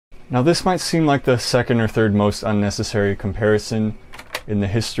Now this might seem like the second or third most unnecessary comparison in the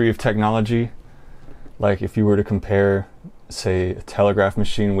history of technology. Like if you were to compare, say, a telegraph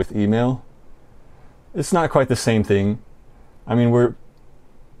machine with email. It's not quite the same thing. I mean, we're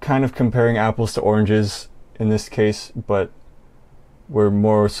kind of comparing apples to oranges in this case, but we're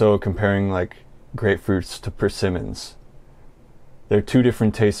more so comparing like grapefruits to persimmons. They're two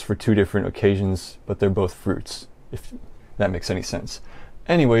different tastes for two different occasions, but they're both fruits, if that makes any sense.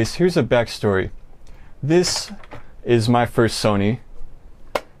 Anyways, here's a backstory. This is my first Sony.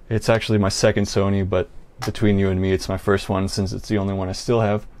 It's actually my second Sony, but between you and me, it's my first one since it's the only one I still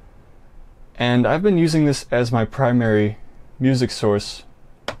have. And I've been using this as my primary music source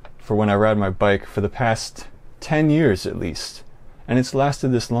for when I ride my bike for the past 10 years at least. And it's lasted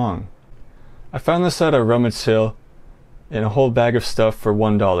this long. I found this at a rummage sale in a whole bag of stuff for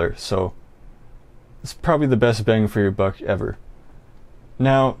 $1, so it's probably the best bang for your buck ever.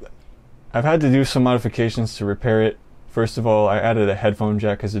 Now, I've had to do some modifications to repair it. First of all, I added a headphone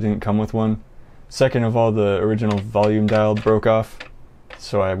jack because it didn't come with one. Second of all, the original volume dial broke off,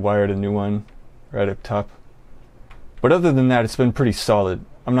 so I wired a new one right up top. But other than that, it's been pretty solid.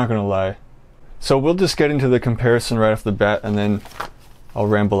 I'm not gonna lie. So we'll just get into the comparison right off the bat, and then I'll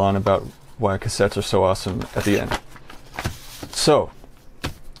ramble on about why cassettes are so awesome at the end. So,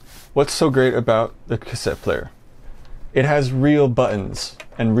 what's so great about the cassette player? It has real buttons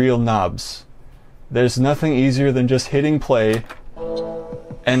and real knobs. There's nothing easier than just hitting play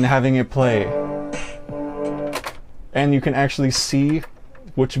and having it play. And you can actually see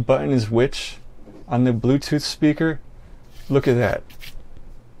which button is which on the Bluetooth speaker. Look at that.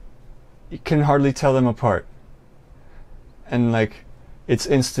 You can hardly tell them apart. And like, it's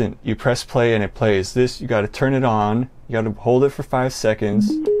instant. You press play and it plays. This, you gotta turn it on. You gotta hold it for 5 seconds.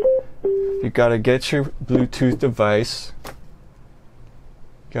 You gotta get your Bluetooth device. You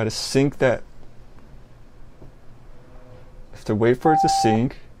gotta sync that. You have to wait for it to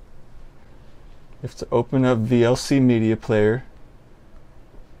sync. You have to open up VLC media player.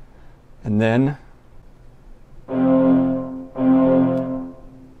 And then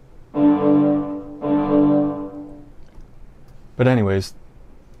but anyways,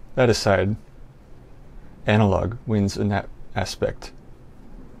 that aside, analog wins in that aspect.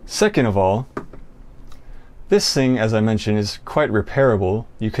 Second of all, this thing, as I mentioned, is quite repairable.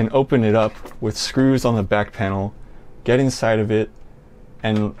 You can open it up with screws on the back panel, get inside of it,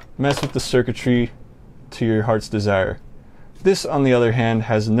 and mess with the circuitry to your heart's desire. This, on the other hand,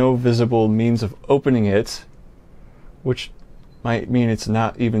 has no visible means of opening it, which might mean it's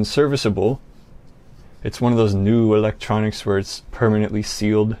not even serviceable. It's one of those new electronics where it's permanently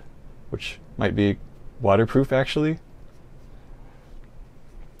sealed, which might be waterproof actually.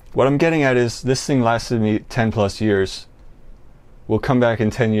 What I'm getting at is this thing lasted me 10 plus years. We'll come back in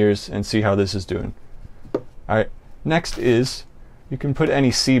 10 years and see how this is doing. Alright, next is you can put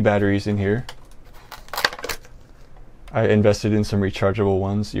any C batteries in here. I invested in some rechargeable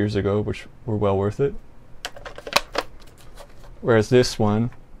ones years ago, which were well worth it. Whereas this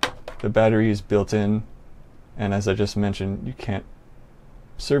one, the battery is built in, and as I just mentioned, you can't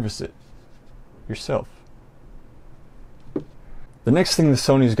service it yourself. The next thing the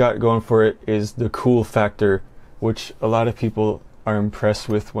Sony's got going for it is the cool factor, which a lot of people are impressed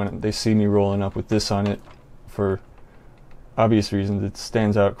with when they see me rolling up with this on it. For obvious reasons, it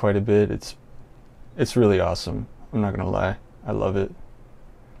stands out quite a bit. It's really awesome. I'm not gonna lie, I love it.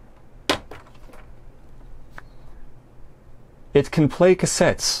 It can play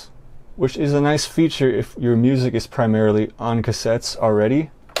cassettes, which is a nice feature if your music is primarily on cassettes already.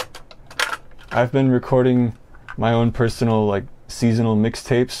 I've been recording my own personal like seasonal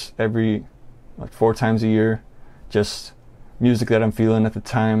mixtapes every like 4 times a year, just music that I'm feeling at the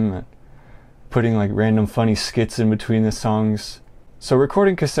time, putting like random funny skits in between the songs. So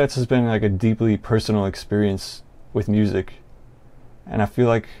recording cassettes has been like a deeply personal experience with music, and I feel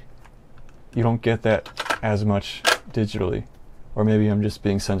like you don't get that as much digitally, or maybe I'm just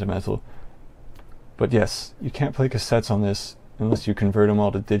being sentimental. But yes, you can't play cassettes on this unless you convert them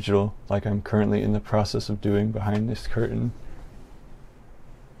all to digital, like I'm currently in the process of doing behind this curtain.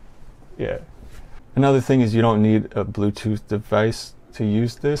 Yeah. Another thing is you don't need a Bluetooth device to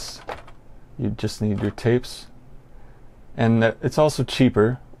use this. You just need your tapes. And it's also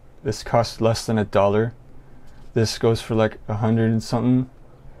cheaper. This costs less than $1. This goes for like 100 and something.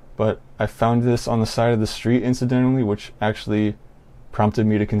 But I found this on the side of the street incidentally, which actually prompted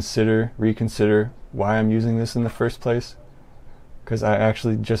me to reconsider why I'm using this in the first place. Because I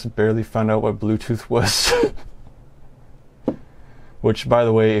actually just barely found out what Bluetooth was. Which, by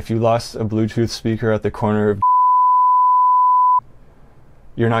the way, if you lost a Bluetooth speaker at the corner of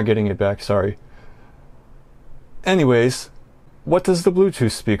You're not getting it back, sorry. Anyways, what does the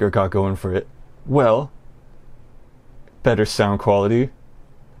Bluetooth speaker got going for it? Well, better sound quality.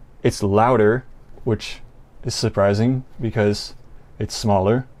 It's louder, which is surprising because it's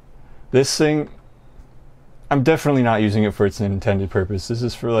smaller. This thing, I'm definitely not using it for its intended purpose. This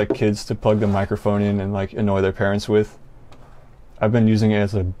is for like kids to plug the microphone in and like annoy their parents with. I've been using it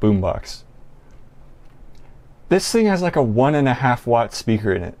as a boombox. This thing has like a 1.5 watt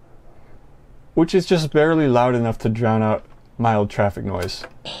speaker in it, which is just barely loud enough to drown out mild traffic noise.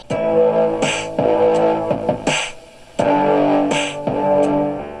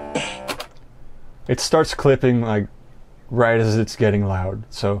 It starts clipping like right as it's getting loud.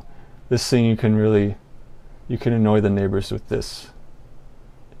 So this thing you can annoy the neighbors with this.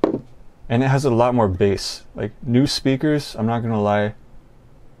 And it has a lot more bass. Like new speakers, I'm not gonna lie,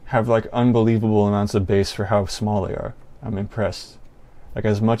 have like unbelievable amounts of bass for how small they are. I'm impressed. Like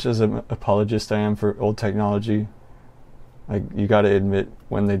as much as an apologist I am for old technology, like you gotta admit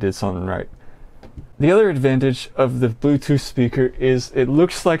when they did something right. The other advantage of the Bluetooth speaker is it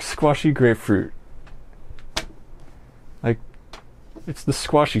looks like squashy grapefruit. Like, it's the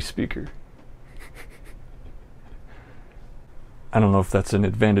squashy speaker. I don't know if that's an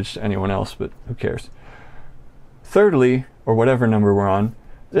advantage to anyone else, but who cares? Thirdly, or whatever number we're on,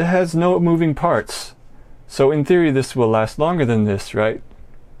 it has no moving parts. So in theory this will last longer than this, right?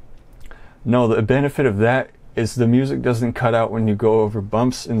 No, the benefit of that is the music doesn't cut out when you go over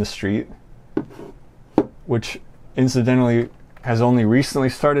bumps in the street, which incidentally has only recently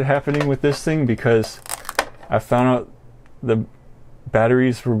started happening with this thing because I found out the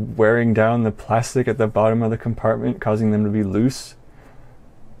batteries were wearing down the plastic at the bottom of the compartment, causing them to be loose.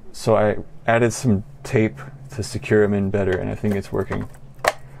 So I added some tape to secure them in better, and I think it's working.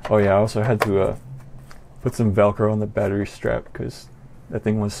 Oh yeah, I also had to put some Velcro on the battery strap because that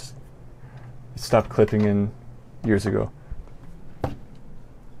thing it stopped clipping in years ago.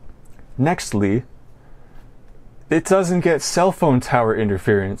 Nextly, it doesn't get cell phone tower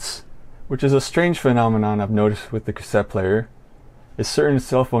interference, which is a strange phenomenon I've noticed with the cassette player. Is certain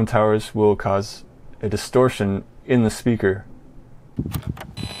cell phone towers will cause a distortion in the speaker.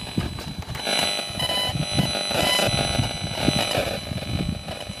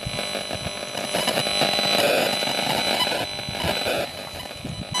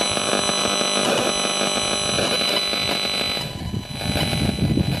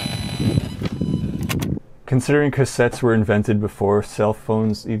 Considering cassettes were invented before cell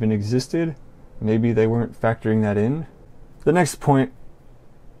phones even existed, maybe they weren't factoring that in. The next point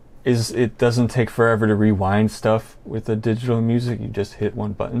is it doesn't take forever to rewind stuff with the digital music. You just hit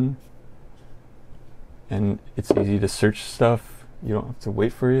one button and it's easy to search stuff. You don't have to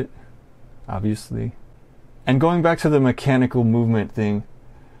wait for it, obviously. And going back to the mechanical movement thing,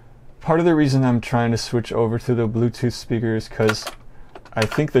 part of the reason I'm trying to switch over to the Bluetooth speaker is because I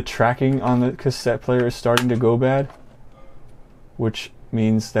think the tracking on the cassette player is starting to go bad, which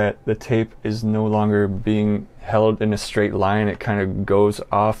means that the tape is no longer being held in a straight line. It kind of goes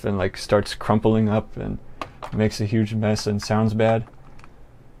off and like starts crumpling up and makes a huge mess and sounds bad.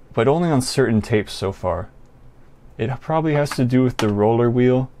 But only on certain tapes so far. It probably has to do with the roller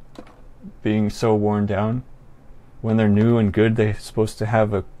wheel being so worn down. When they're new and good, they're supposed to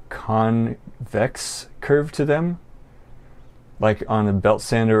have a convex curve to them, like on a belt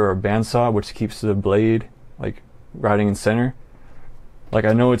sander or a bandsaw, which keeps the blade like riding in center. Like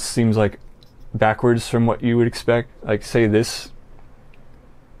I know it seems like backwards from what you would expect. Like say this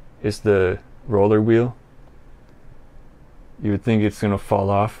is the roller wheel. You would think it's gonna fall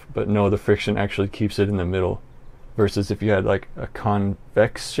off, but no, the friction actually keeps it in the middle. Versus if you had like a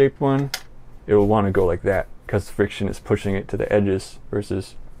convex shaped one, it will want to go like that because friction is pushing it to the edges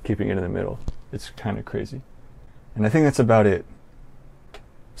versus keeping it in the middle. It's kind of crazy. And I think that's about it.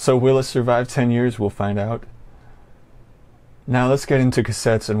 So will it survive 10 years? We'll find out. Now let's get into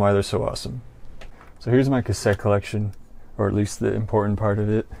cassettes and why they're so awesome. So here's my cassette collection, or at least the important part of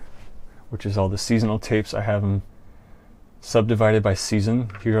it, which is all the seasonal tapes. I have them subdivided by season.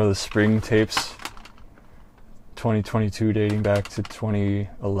 Here are the spring tapes, 2022 dating back to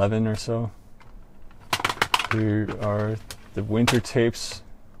 2011 or so. Here are the winter tapes,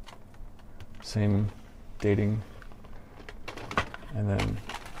 same dating, and then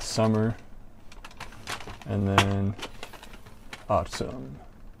summer, and then autumn,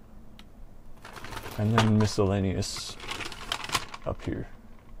 and then miscellaneous up here.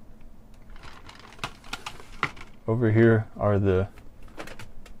 Over here are the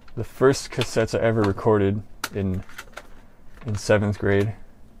first cassettes I ever recorded in 7th grade.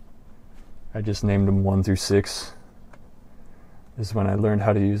 I just named them 1 through 6. is when I learned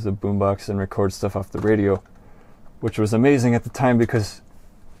how to use the boombox and record stuff off the radio, which was amazing at the time because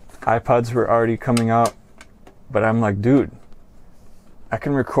iPods were already coming out. But I'm like, dude, I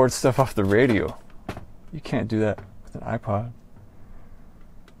can record stuff off the radio. You can't do that with an iPod.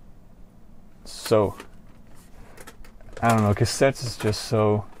 So, I don't know, cassettes is just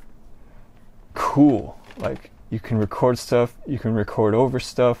so cool. Like, you can record stuff, you can record over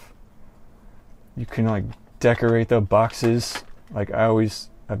stuff, you can like decorate the boxes. Like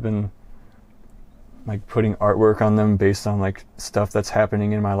I've been like putting artwork on them based on like stuff that's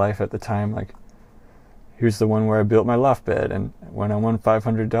happening in my life at the time. Like, here's the one where I built my loft bed and when I won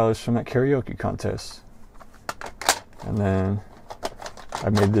 $500 from that karaoke contest. And then I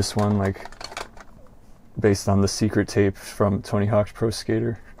made this one like based on the secret tape from Tony Hawk's Pro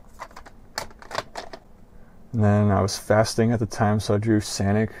Skater. And then I was fasting at the time, so I drew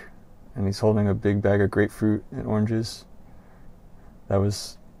Sanic, and he's holding a big bag of grapefruit and oranges. That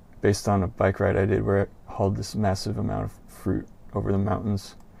was based on a bike ride I did where I hauled this massive amount of fruit over the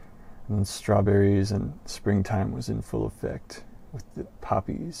mountains. And then strawberries, and springtime was in full effect with the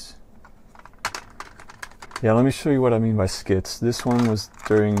poppies. Yeah, let me show you what I mean by skits. This one was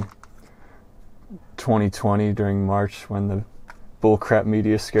during 2020, during March, when the bullcrap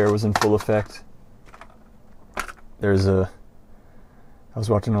media scare was in full effect. I was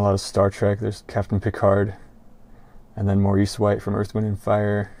watching a lot of Star Trek. There's Captain Picard, and then Maurice White from Earth, Wind and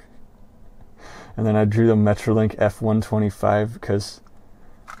Fire. And then I drew the Metrolink F125 because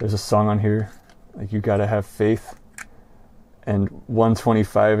there's a song on here, like, you gotta have faith. And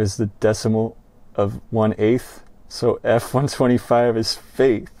 125 is the decimal of 1/8. So F125 is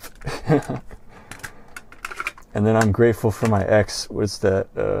faith. And then I'm Grateful for My Ex was that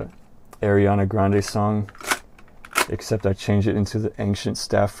Ariana Grande song, except I changed it into the ancient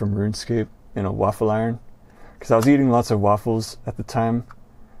staff from RuneScape in a waffle iron. Because I was eating lots of waffles at the time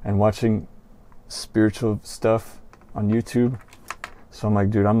and watching spiritual stuff on YouTube. So I'm like,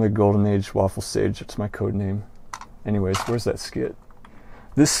 dude, I'm the Golden Age Waffle Sage. That's my code name. Anyways, where's that skit?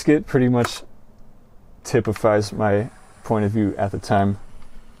 This skit pretty much typifies my point of view at the time.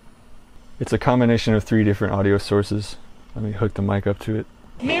 It's a combination of 3 different audio sources. Let me hook the mic up to it.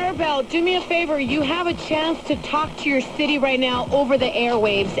 Maribel, do me a favor. You have a chance to talk to your city right now over the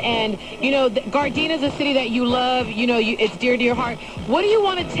airwaves. And, you know, Gardena is a city that you love. You know, it's dear to your heart. What do you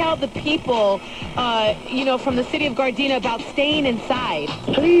want to tell the people, you know, from the city of Gardena about staying inside?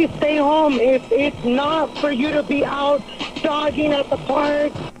 Please stay home. It's not for you to be out jogging at the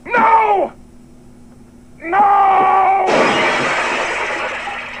park. No! No!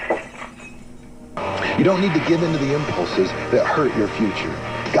 You don't need to give in to the impulses that hurt your future.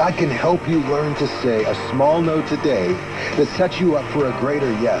 God can help you learn to say a small no today that sets you up for a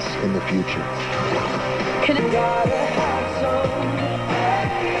greater yes in the future.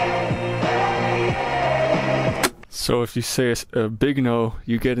 So if you say a big no,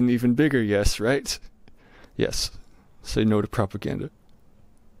 you get an even bigger yes, right? Yes. Say no to propaganda.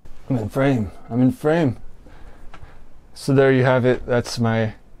 I'm in frame. So there you have it. That's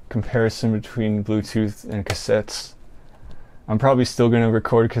my comparison between Bluetooth and cassettes. I'm probably still going to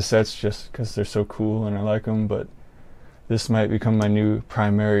record cassettes just because they're so cool and I like them, but this might become my new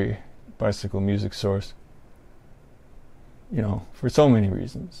primary bicycle music source. You know, for so many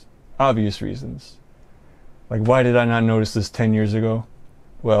reasons. Obvious reasons. Like, why did I not notice this 10 years ago?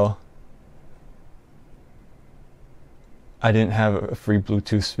 Well, I didn't have a free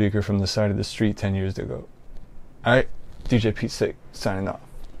Bluetooth speaker from the side of the street 10 years ago. Alright, DJ Pete Sick, signing off.